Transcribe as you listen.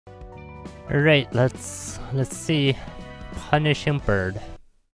Alright, let's see. Punishing bird.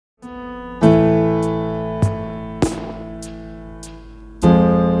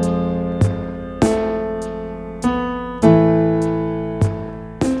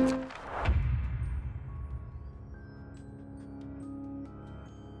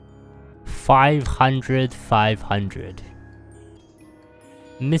 $500.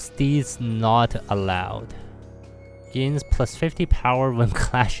 Misdeeds not allowed. Gains plus 50 power when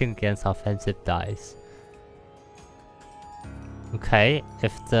clashing against offensive dice. Okay,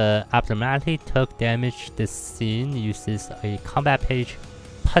 if the abnormality took damage, this scene uses a combat page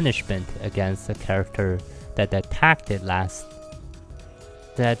punishment against the character that attacked it last.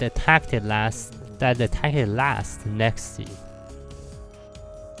 That attacked it last next scene.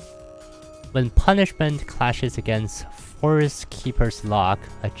 When punishment clashes against Forest Keeper's Lock,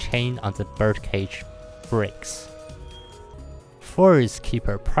 a chain on the birdcage breaks. Forest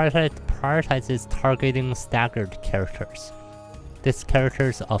Keeper prioritizes targeting staggered characters. This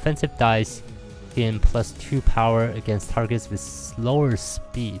character's offensive dice gain plus 2 power against targets with slower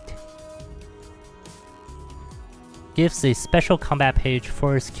speed. Gives a special combat page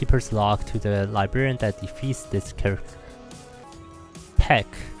Forest Keeper's Lock to the librarian that defeats this character. Peck.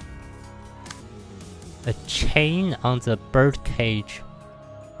 A chain on the birdcage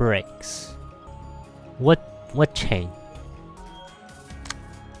breaks. What chain?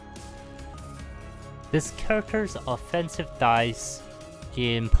 This character's offensive dice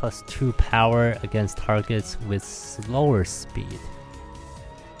gain plus 2 power against targets with slower speed.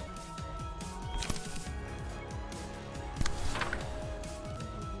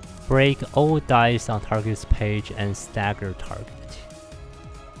 Break all dice on target's page and stagger target.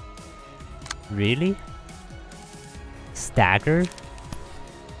 Really? Stagger?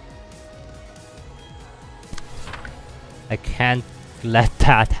 I can't let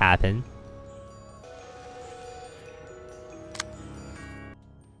that happen.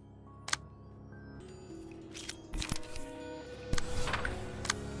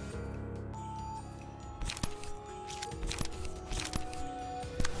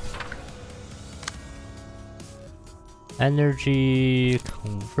 Energy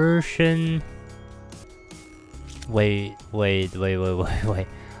conversion. Wait.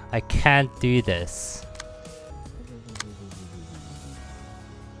 I can't do this.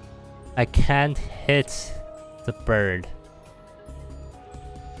 I can't hit the bird.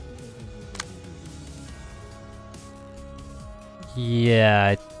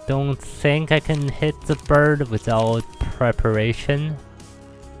 Yeah, I don't think I can hit the bird without preparation.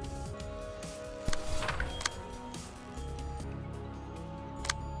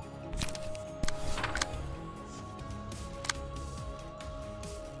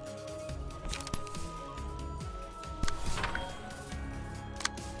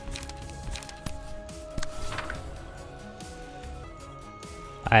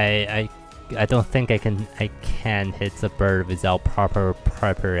 I don't think I can hit the bird without proper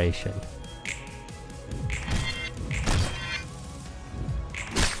preparation.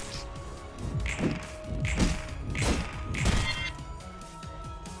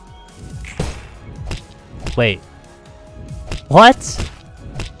 Wait. What?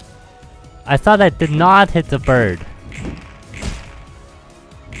 I thought I did not hit the bird.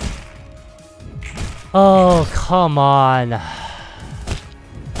 Oh, come on.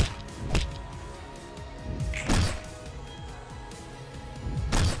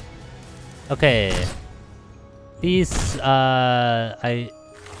 Okay, these, the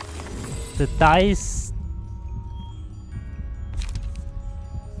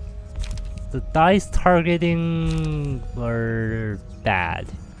dice targeting were bad.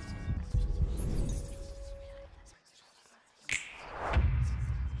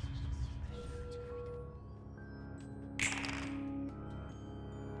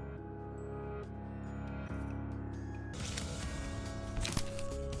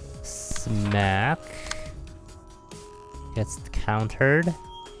 Smack gets countered.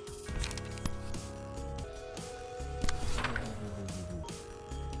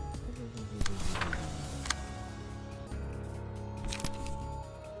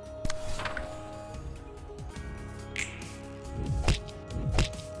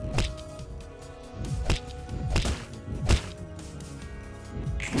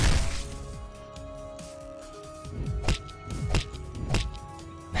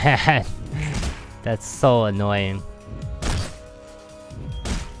 Man, that's so annoying.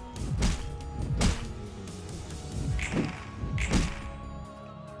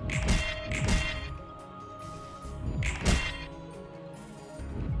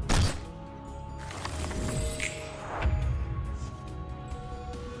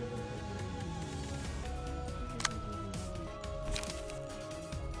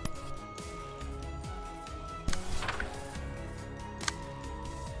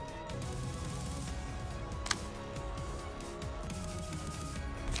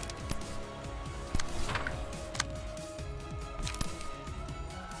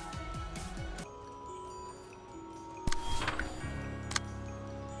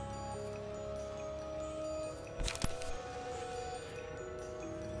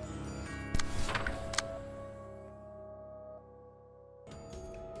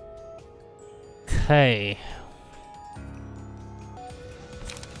 Okay.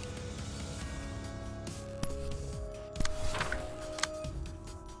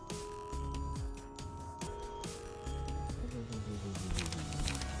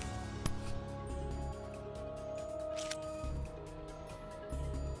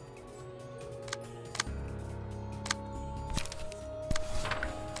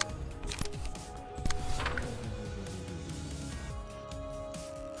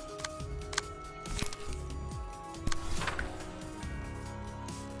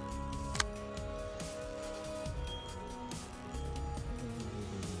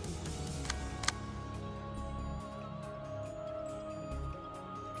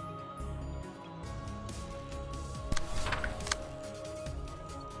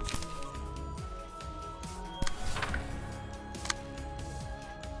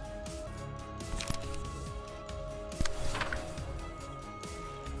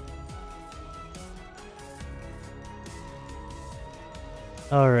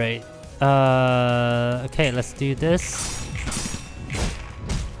 Alright. Okay, let's do this.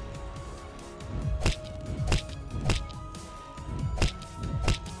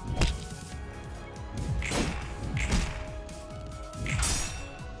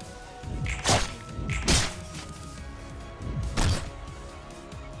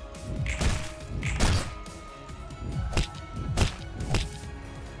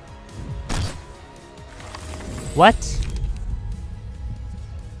 What?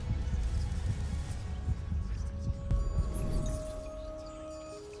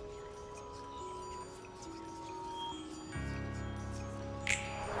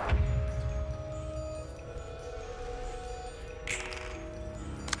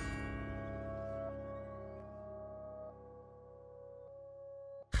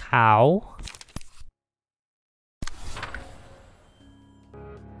 How?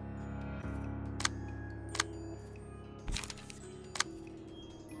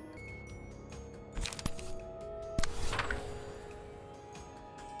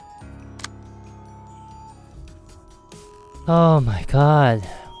 Oh my god.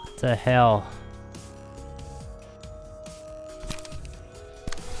 What the hell?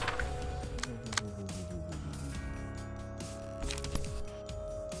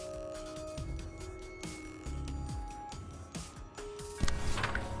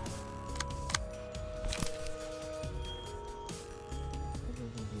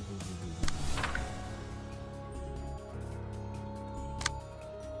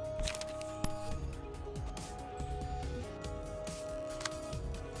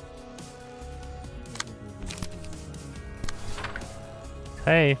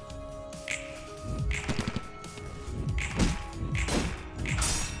 Hey.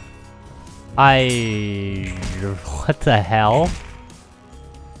 What the hell?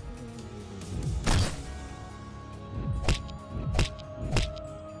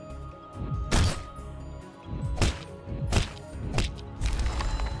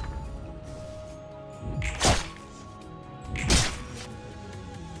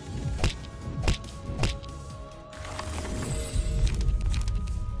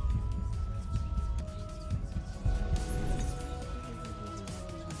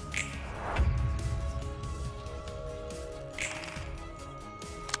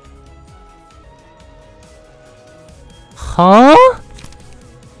 Huh?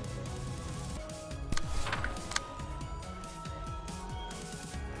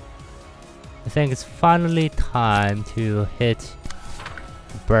 I think it's finally time to hit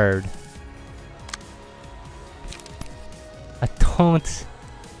the bird.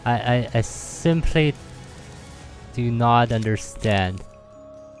 I simply do not understand.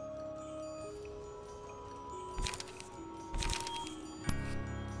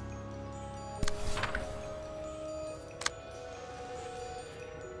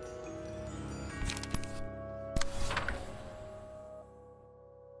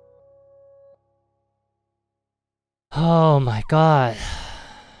 Oh my god.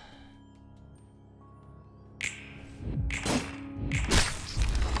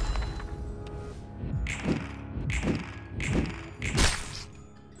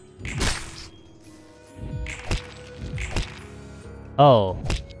 Oh.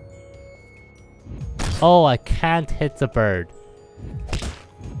 Oh, I can't hit the bird.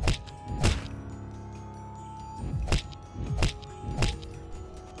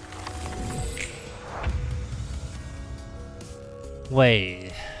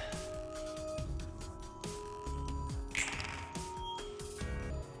 Wait.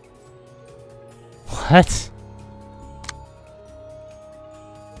 What?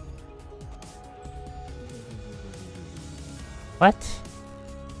 What?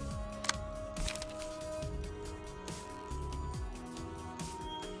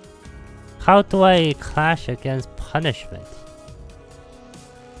 How do I clash against punishment?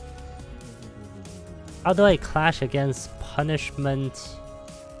 How do I clash against punishment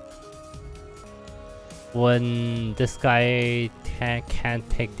when this guy can't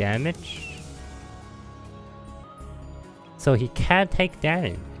take damage? So he can't take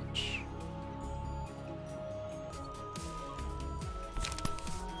damage.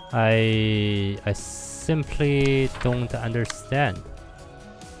 I simply don't understand.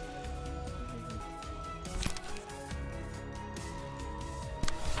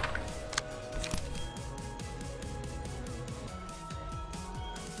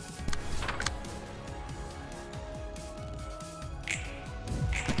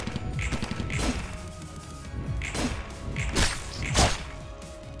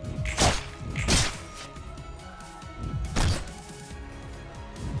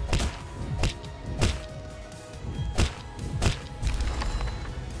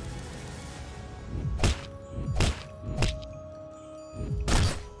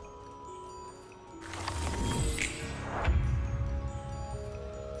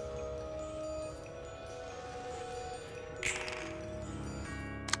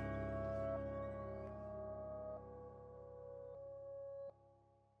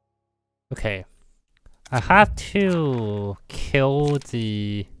 Okay, I have to kill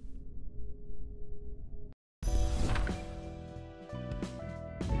the...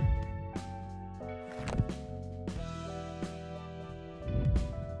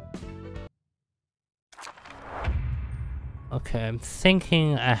 Okay, I'm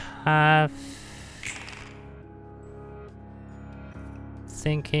thinking I have...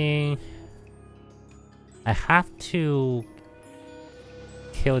 I have to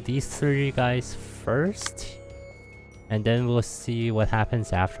kill these 3 guys first, and then we'll see what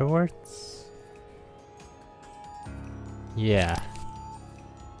happens afterwards. Yeah,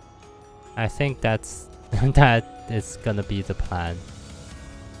 I think that's that is gonna be the plan.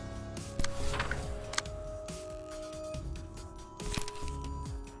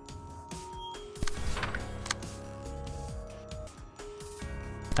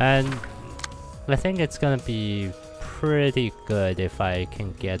 And I think it's gonna be pretty good if I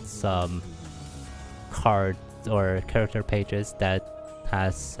can get some cards or character pages that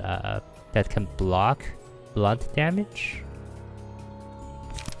has that can block blunt damage.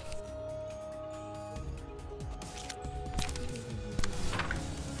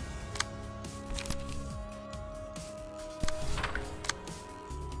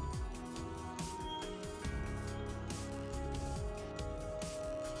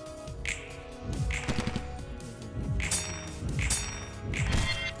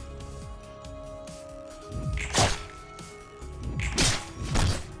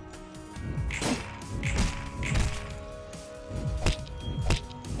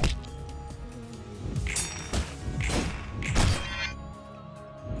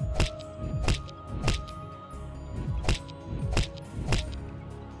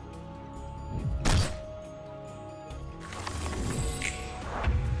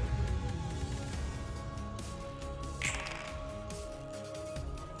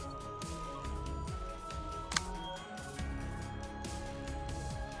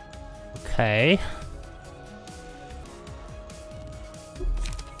 Okay.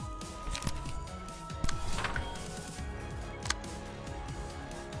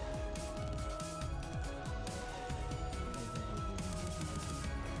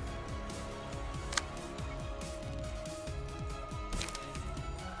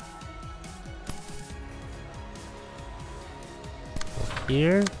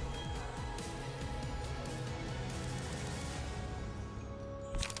 Here.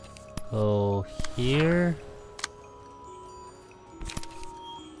 Go here.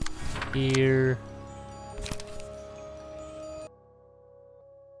 Here.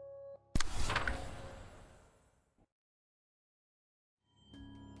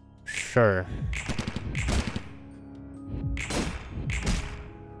 Sure.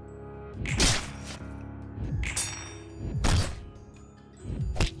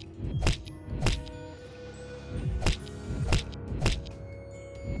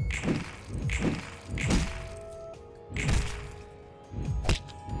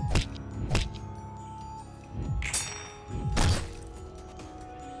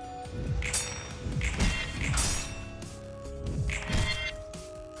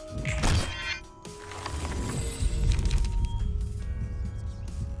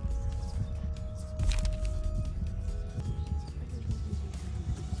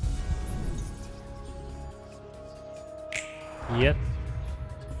 Yep.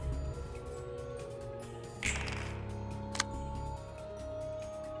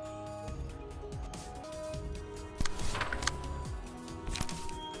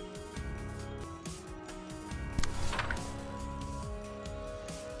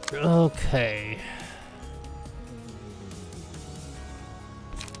 Okay.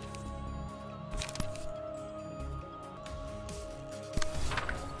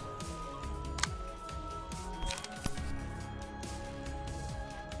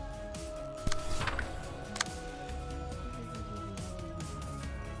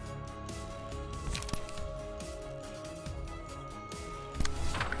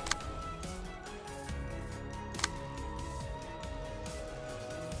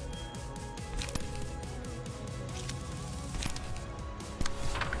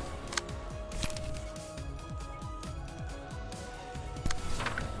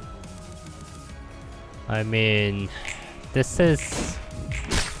 I mean, this is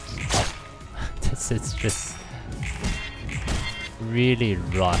this is just really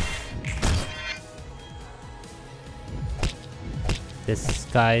rough. This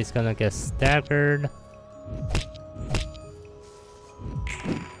guy is gonna get staggered.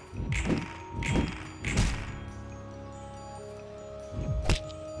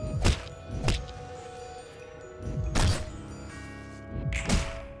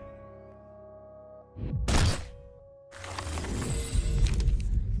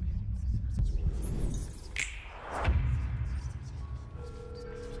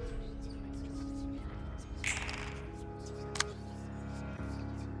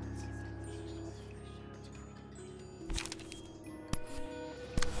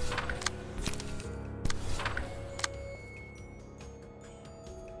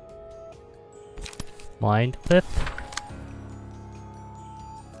 Mind flip.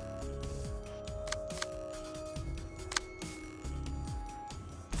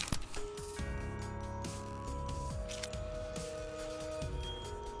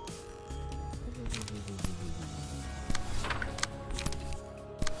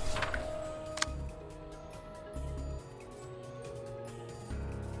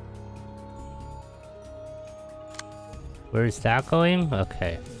 Where is that going?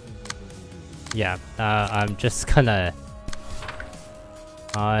 Okay. Yeah, I'm just gonna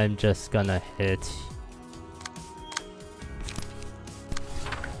hit.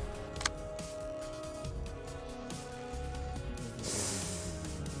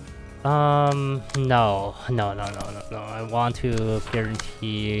 No. I want to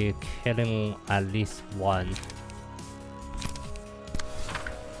guarantee killing at least one.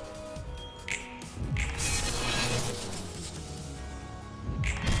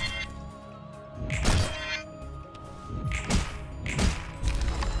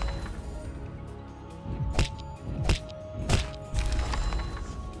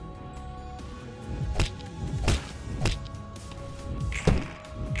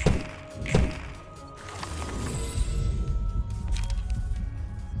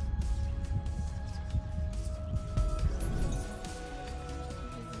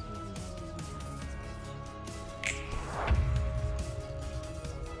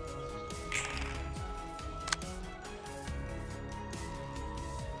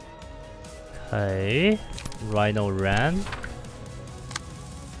 Okay, Rhino ran.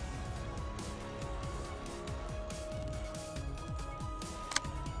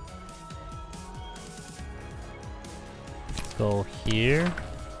 Let's go here.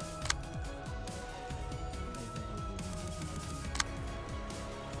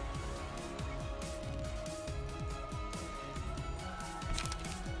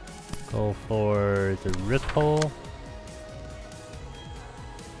 Go for the ripple.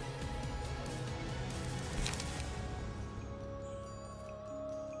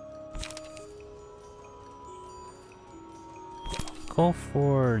 Go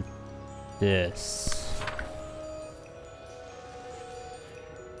for this.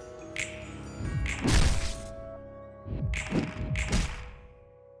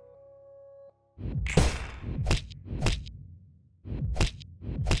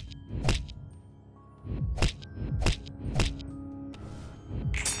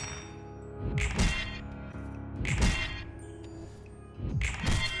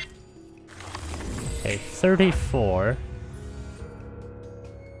 Okay, 34.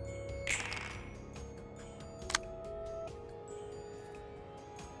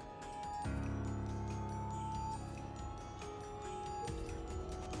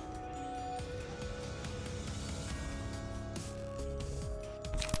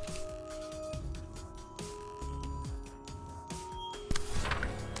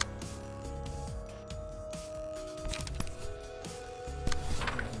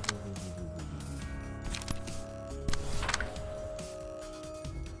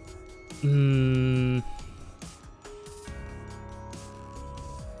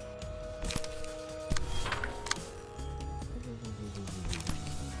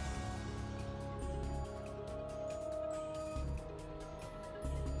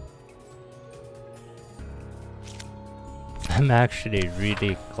 I'm actually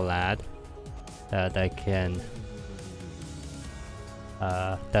really glad that I can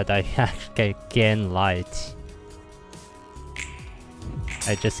that I actually gain light.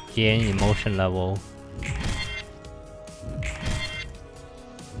 I just gain emotion level.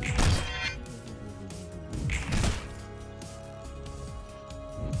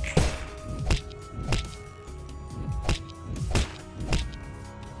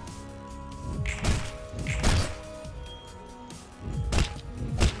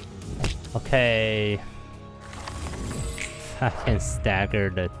 Okay, I can stagger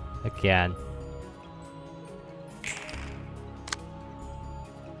it again.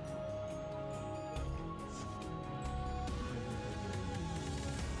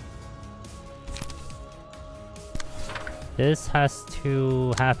 This has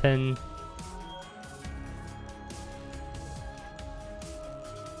to happen.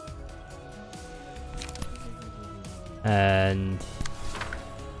 And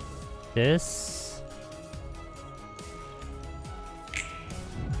this.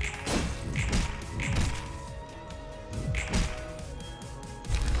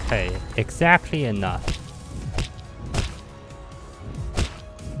 Okay, exactly enough.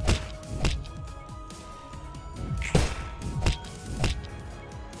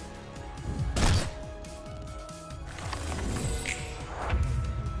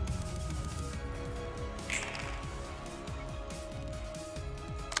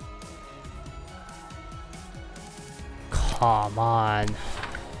 Come on.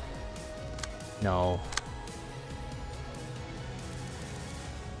 No.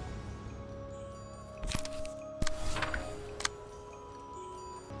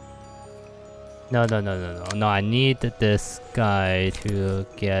 No, I need this guy to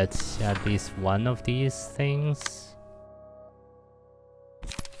get at least one of these things.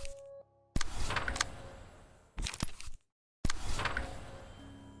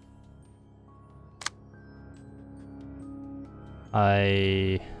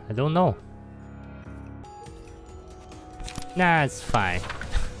 I don't know. Nah, it's fine.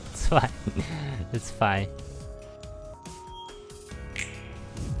 It's fine. It's fine.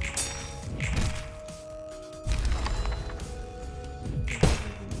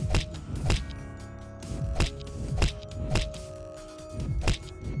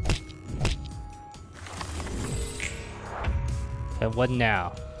 Okay, what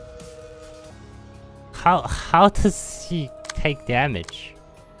now? How does he take damage?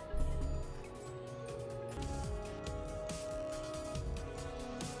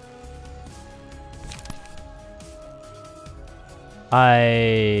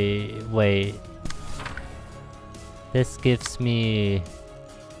 Wait. This gives me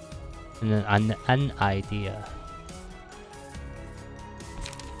an idea.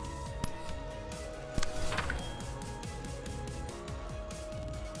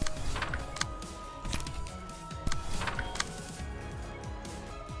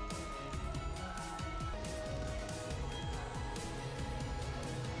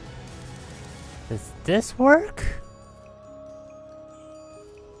 Does this work?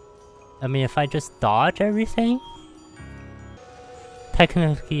 I mean, if I just dodge everything?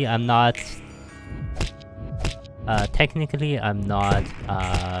 Technically, I'm not...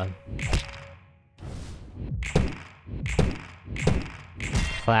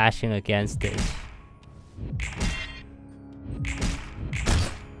 clashing against it.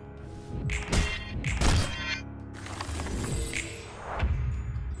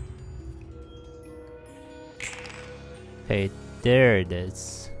 Okay, there it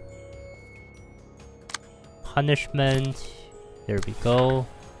is. Punishment. There we go.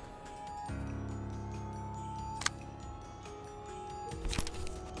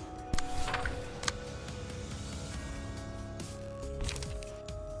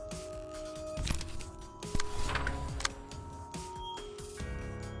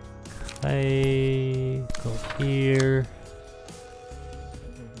 Okay, go here.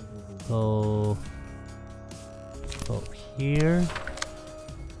 Go here.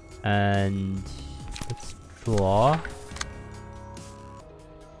 And let's draw.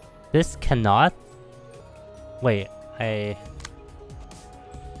 This cannot... Wait, I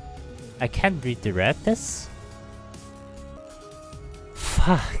can't redirect this?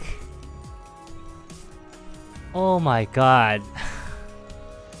 Fuck. Oh my god.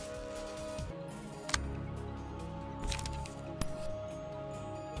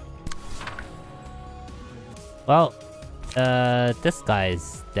 Well, this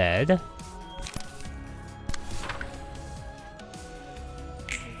guy's dead.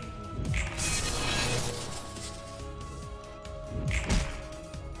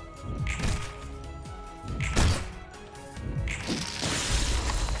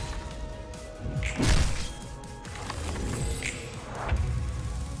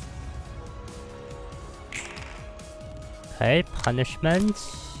 Okay, punishment.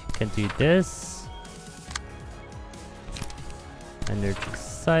 You can do this. Energy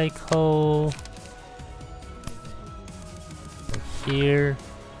cycle. Here.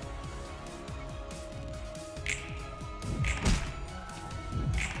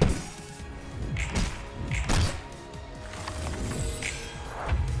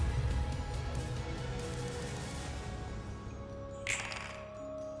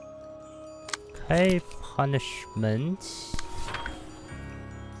 Okay, punishment.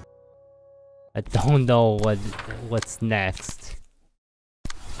 I don't know what's next.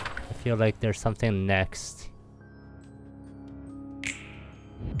 I feel like there's something next.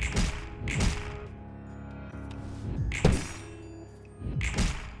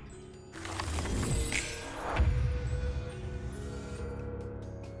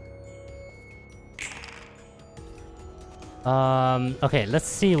 Okay, let's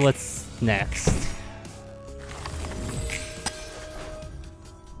see what's next.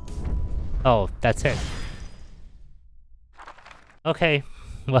 Oh, that's it. Okay,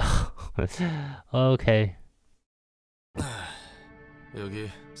 well, okay. 여기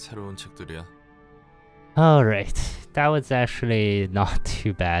새로운 책들이야. Alright, that was actually not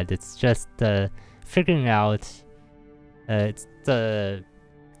too bad. It's just figuring out. It's the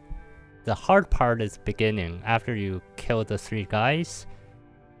hard part is beginning. After you kill the 3 guys,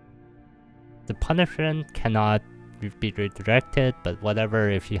 the punishment cannot be redirected. But whatever,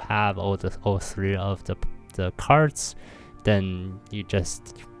 if you have all 3 of the cards, then you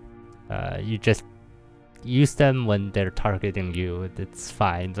just use them when they're targeting you. It's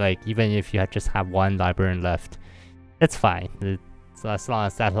fine. Like even if you just have 1 librarian left, it's fine. So as long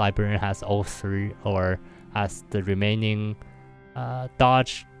as that librarian has all 3 or has the remaining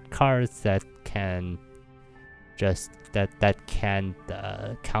dodge cards that can just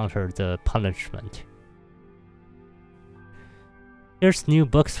counter the punishment. Here's new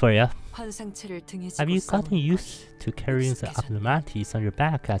books for you. Have you gotten used to carrying the abnormalities on your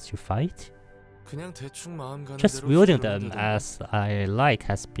back as you fight? Just wielding them as I like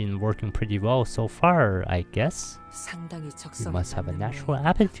has been working pretty well so far, I guess. You must have a natural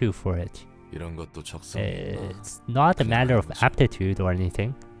aptitude for it. It's not a matter of aptitude or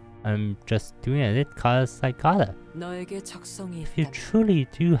anything. I'm just doing it cause I gotta. If you truly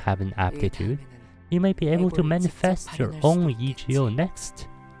do have an aptitude, you may be able to manifest your own EGO next.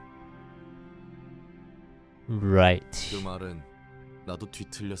 Right.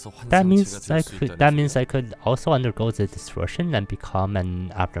 That means I could also undergo the distortion and become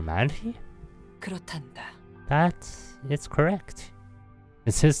an abnormality? That is correct.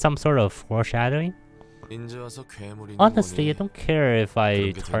 Is this some sort of foreshadowing? Honestly, I don't care if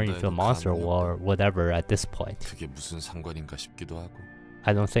I turn into a monster or whatever at this point.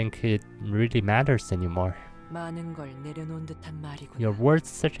 I don't think it really matters anymore. Your words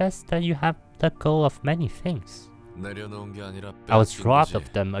suggest that you have let go of many things. I was robbed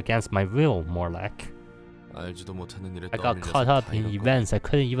of them against my will, more like. I got caught up in events I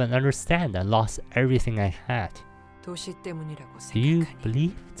couldn't even understand and lost everything I had. Do you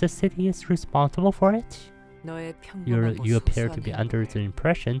believe the city is responsible for it? You appear to be under the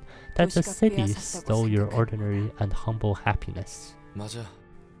impression that the city stole your ordinary and humble happiness.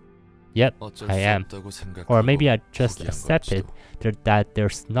 Yep, I am. Or maybe I just accepted that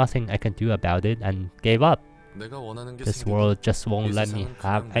there's nothing I can do about it and gave up. This world just won't let me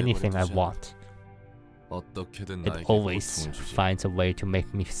have anything I want. It always finds a way to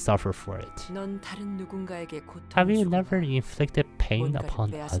make me suffer for it. Have you never inflicted pain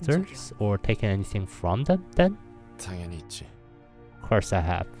upon others or taken anything from them then? Of course I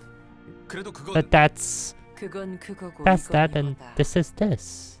have. But that's that and this is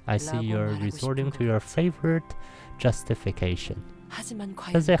this. I see you're resorting to your favorite justification.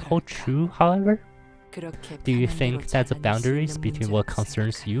 Does it hold true, however? Do you think that the boundaries between what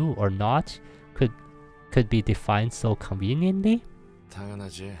concerns you or not could be defined so conveniently?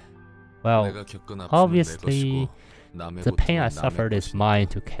 Well, obviously, the pain I suffered is mine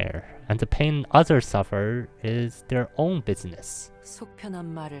to care, and the pain others suffer is their own business.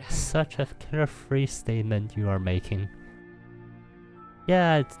 Such a carefree statement you are making.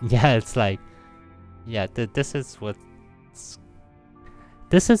 It's like,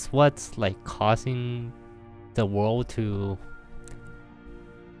 this is what's like causing the world to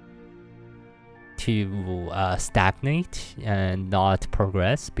stagnate and not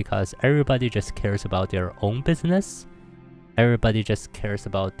progress, because everybody just cares about their own business. Everybody just cares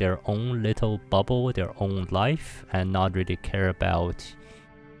about their own little bubble, their own life, and not really care about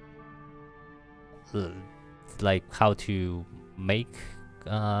like how to make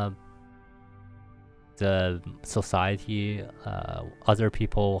the the society, other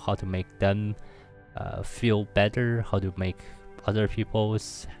people, how to make them feel better, how to make other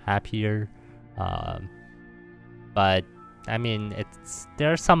people's happier. But I mean,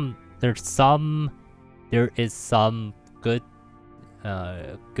 there is some good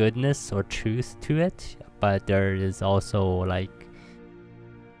goodness or truth to it, but there is also like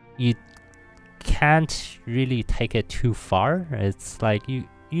you can't really take it too far. It's like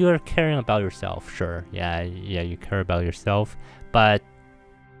you're caring about yourself, sure, yeah, you care about yourself, but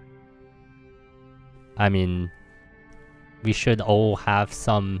I mean, we should all have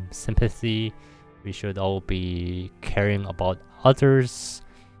some sympathy. We should all be caring about others,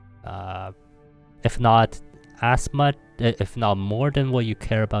 if not as much, if not more than what you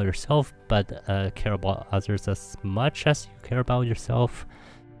care about yourself, but care about others as much as you care about yourself.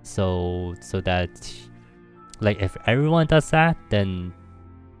 So that, like, if everyone does that, then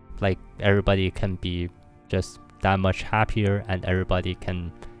like everybody can be just that much happier, and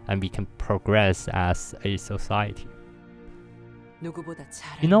we can progress as a society.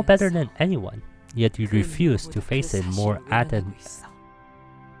 You know better than anyone, yet you refuse to face it more adamantly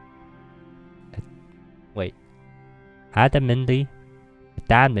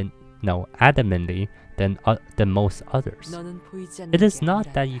than most others. It is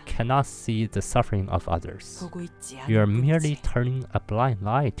not that you cannot see the suffering of others. You are merely turning a blind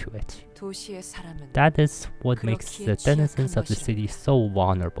eye to it. That is what makes the denizens of the city so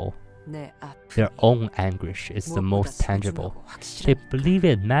vulnerable. Their own anguish is the most tangible. They believe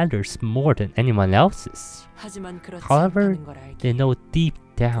it matters more than anyone else's. However, they know deep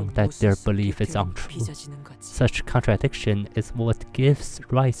down that their belief is untrue. Such contradiction is what gives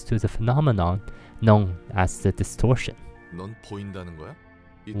rise to the phenomenon known as the distortion.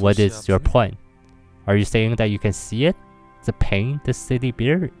 What is your point? Are you saying that you can see it? The pain the city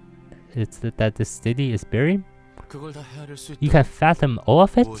that the city is bearing? You can fathom all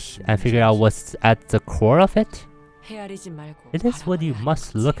of it and figure out what's at the core of it? It is what you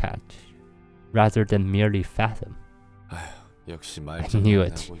must look at, rather than merely fathom. I knew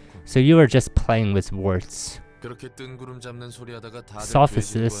it. So you were just playing with words.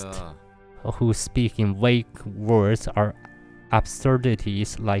 Sophists who speak in vague words are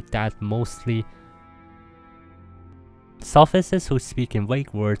absurdities like that mostly. Sophists who speak in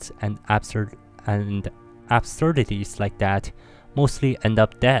vague words and absurdities like that mostly end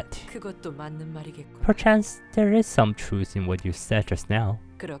up dead. Perchance there is some truth in what you said just now.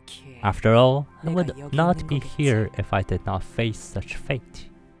 After all, I would not be here if I did not face such fate.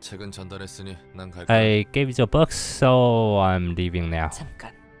 I gave you the books, so I'm leaving now.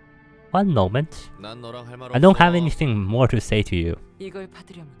 One moment. I don't have anything more to say to you.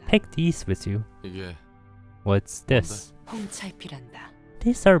 Take these with you. What's this?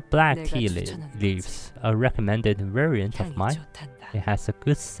 These are black tea leaves, a recommended variant of mine. It has a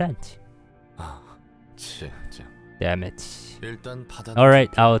good scent. Damn it.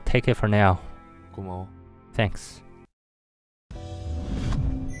 Alright, I'll take it for now. Thanks.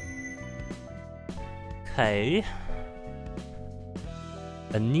 Okay.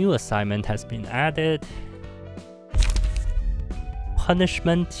 A new assignment has been added.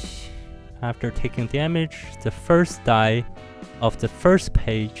 Punishment. After taking damage, the first die of the first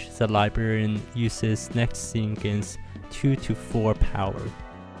page the librarian uses next scene gains 2 to 4 power.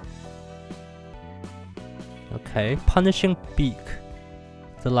 Okay, punishing beak.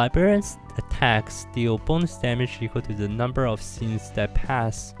 The librarian's attacks deal bonus damage equal to the number of scenes that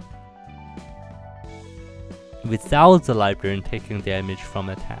pass without the librarian taking damage from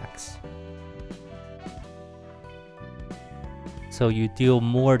attacks. So you deal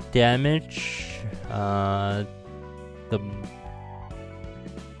more damage,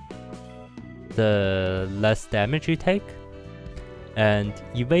 the less damage you take, and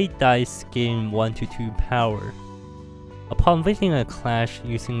evade dice gain 1 to 2 power. Upon winning a clash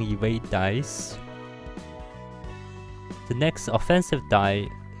using evade dice, the next offensive die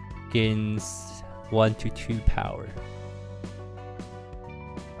gains 1 to 2 power.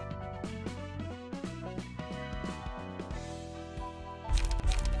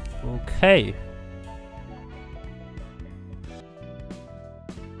 Okay.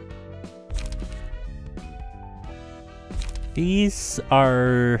 These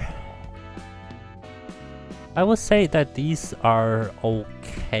are... I would say that these are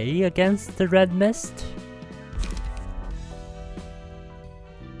okay against the red mist.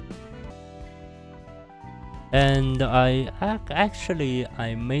 And I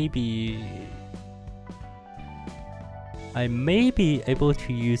may be able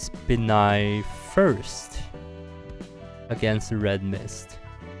to use Benai first against the red mist.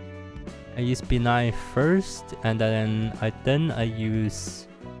 I use B9 first, and then I use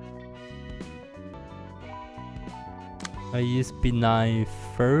B9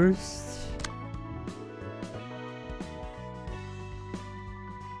 first.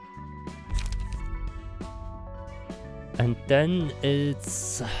 And then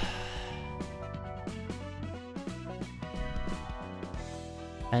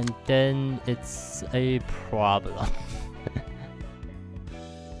it's a problem.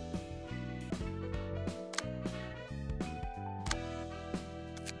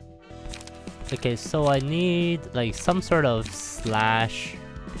 Okay, so I need like some sort of slash.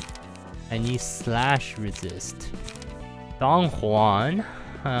 I need slash resist. Don Juan,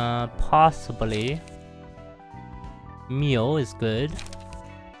 possibly. Mio is good.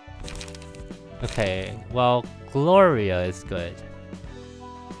 Okay, well, Gloria is good.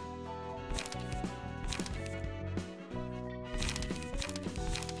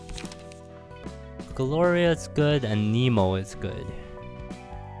 Gloria is good and Nemo is good.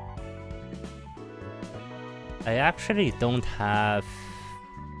 I actually don't have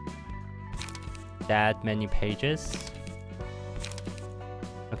that many pages.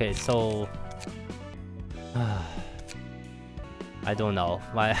 Okay, so I don't know.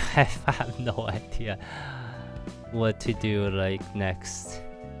 I have no idea what to do like next.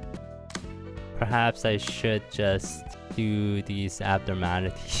 Perhaps I should just do these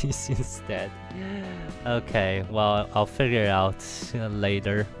abnormalities instead. Okay, well, I'll figure it out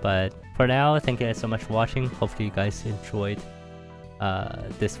later, but for now, thank you guys so much for watching. Hopefully you guys enjoyed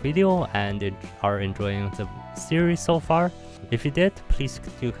this video and are enjoying the series so far. If you did, please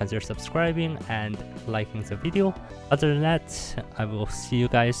do consider subscribing and liking the video. Other than that, I will see you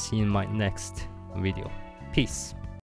guys in my next video. Peace.